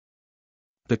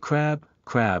The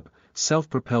Krab,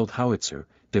 self-propelled howitzer,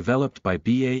 developed by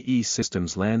BAE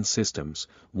Systems Land Systems,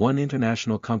 won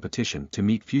international competition to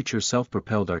meet future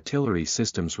self-propelled artillery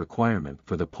systems requirement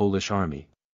for the Polish Army.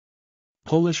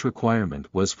 Polish requirement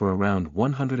was for around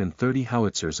 130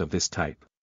 howitzers of this type.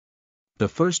 The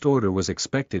first order was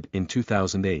expected in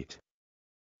 2008.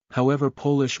 However,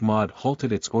 Polish MOD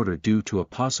halted its order due to a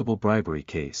possible bribery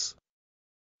case.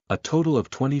 A total of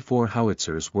 24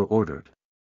 howitzers were ordered.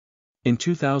 In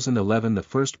 2011 the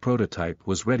first prototype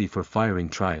was ready for firing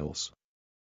trials.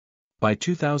 By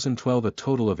 2012 a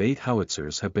total of 8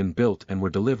 howitzers have been built and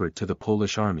were delivered to the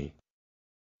Polish Army.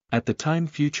 At the time,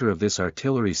 future of this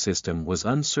artillery system was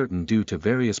uncertain due to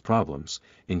various problems,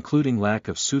 including lack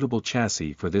of suitable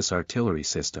chassis for this artillery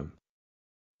system.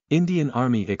 Indian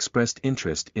Army expressed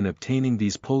interest in obtaining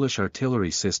these Polish artillery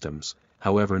systems,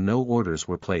 however no orders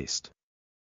were placed.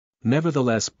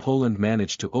 Nevertheless, Poland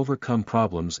managed to overcome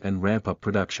problems and ramp up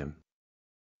production.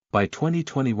 By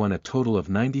 2021 a total of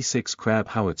 96 Krab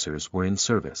howitzers were in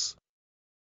service.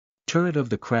 Turret of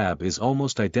the Krab is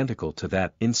almost identical to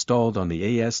that installed on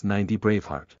the AS-90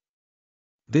 Braveheart.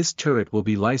 This turret will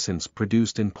be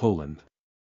licensed-produced in Poland.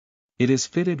 It is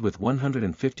fitted with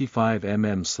 155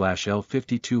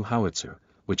 mm/L52 howitzer,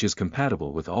 which is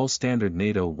compatible with all standard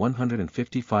NATO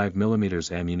 155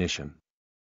 mm ammunition.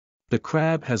 The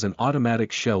Krab has an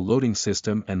automatic shell loading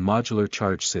system and modular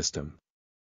charge system.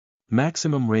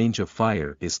 Maximum range of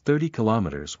fire is 30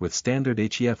 km with standard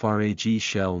HEFRAG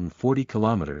shell and 40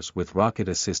 km with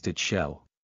rocket-assisted shell.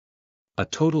 A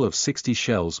total of 60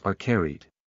 shells are carried.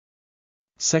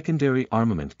 Secondary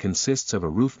armament consists of a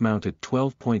roof-mounted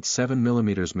 12.7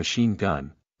 mm machine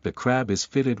gun. The Krab is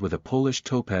fitted with a Polish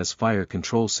Topaz fire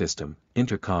control system,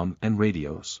 intercom and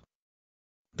radios.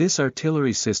 This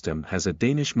artillery system has a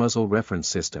Danish muzzle reference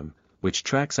system, which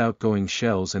tracks outgoing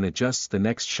shells and adjusts the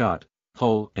next shot.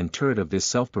 Hull and turret of this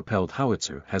self-propelled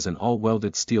howitzer has an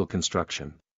all-welded steel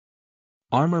construction.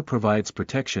 Armor provides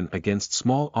protection against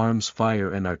small arms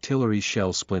fire and artillery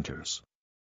shell splinters.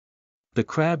 The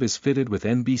Krab is fitted with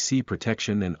NBC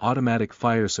protection and automatic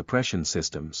fire suppression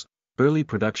systems. Early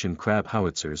production Krab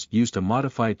howitzers used a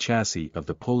modified chassis of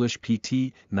the Polish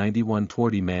PT-91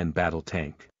 20-man battle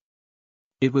tank.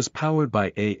 It was powered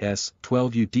by a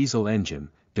S-12U diesel engine,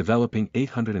 developing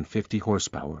 850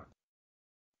 horsepower.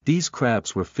 These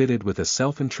Krabs were fitted with a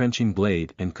self-entrenching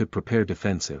blade and could prepare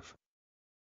defensive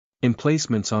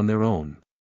emplacements on their own.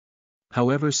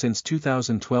 However, since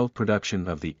 2012 production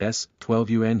of the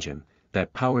S-12U engine,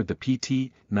 that powered the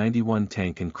PT-91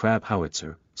 tank and Krab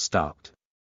howitzer, stopped.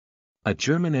 A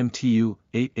German MTU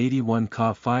 881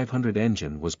 Ka-500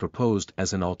 engine was proposed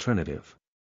as an alternative.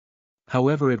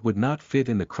 However, it would not fit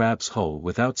in the Krab's hull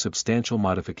without substantial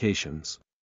modifications.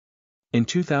 In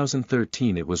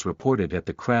 2013 it was reported that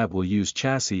the Krab will use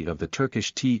chassis of the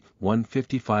Turkish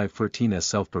T-155 Fırtına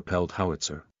self-propelled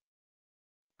howitzer.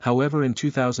 However, in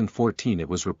 2014 it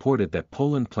was reported that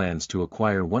Poland plans to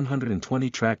acquire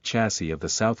 120-track chassis of the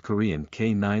South Korean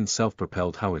K-9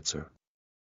 self-propelled howitzer.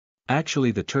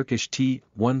 Actually, the Turkish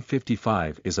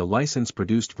T-155 is a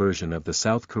license-produced version of the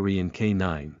South Korean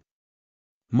K-9.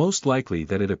 Most likely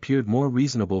that it appeared more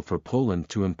reasonable for Poland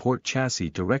to import chassis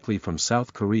directly from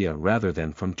South Korea rather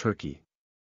than from Turkey.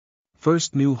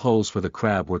 First new hulls for the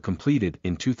Krab were completed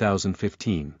in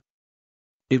 2015.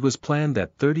 It was planned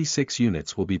that 36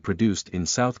 units will be produced in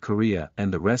South Korea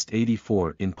and the rest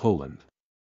 84 in Poland.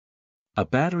 A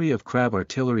battery of Krab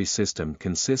artillery system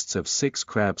consists of 6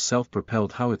 Krab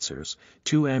self-propelled howitzers,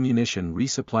 2 ammunition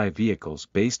resupply vehicles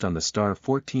based on the Star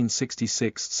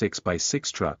 1466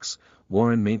 6x6 trucks,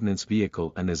 Warren maintenance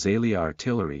vehicle and Azalea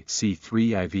artillery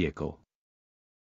C3I vehicle.